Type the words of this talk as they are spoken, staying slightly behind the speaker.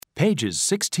Pages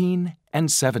 16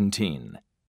 and 17.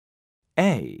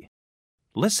 A.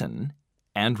 Listen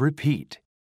and repeat.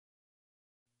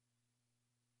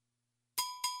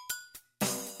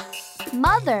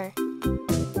 Mother,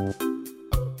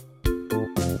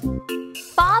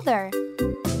 father,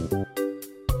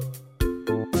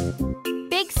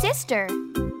 big sister,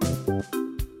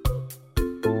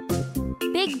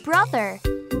 big brother,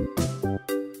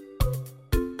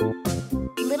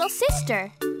 little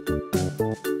sister,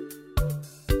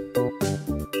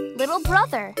 little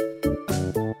brother,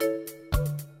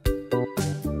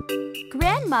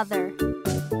 grandmother,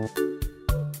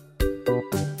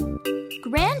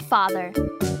 grandfather.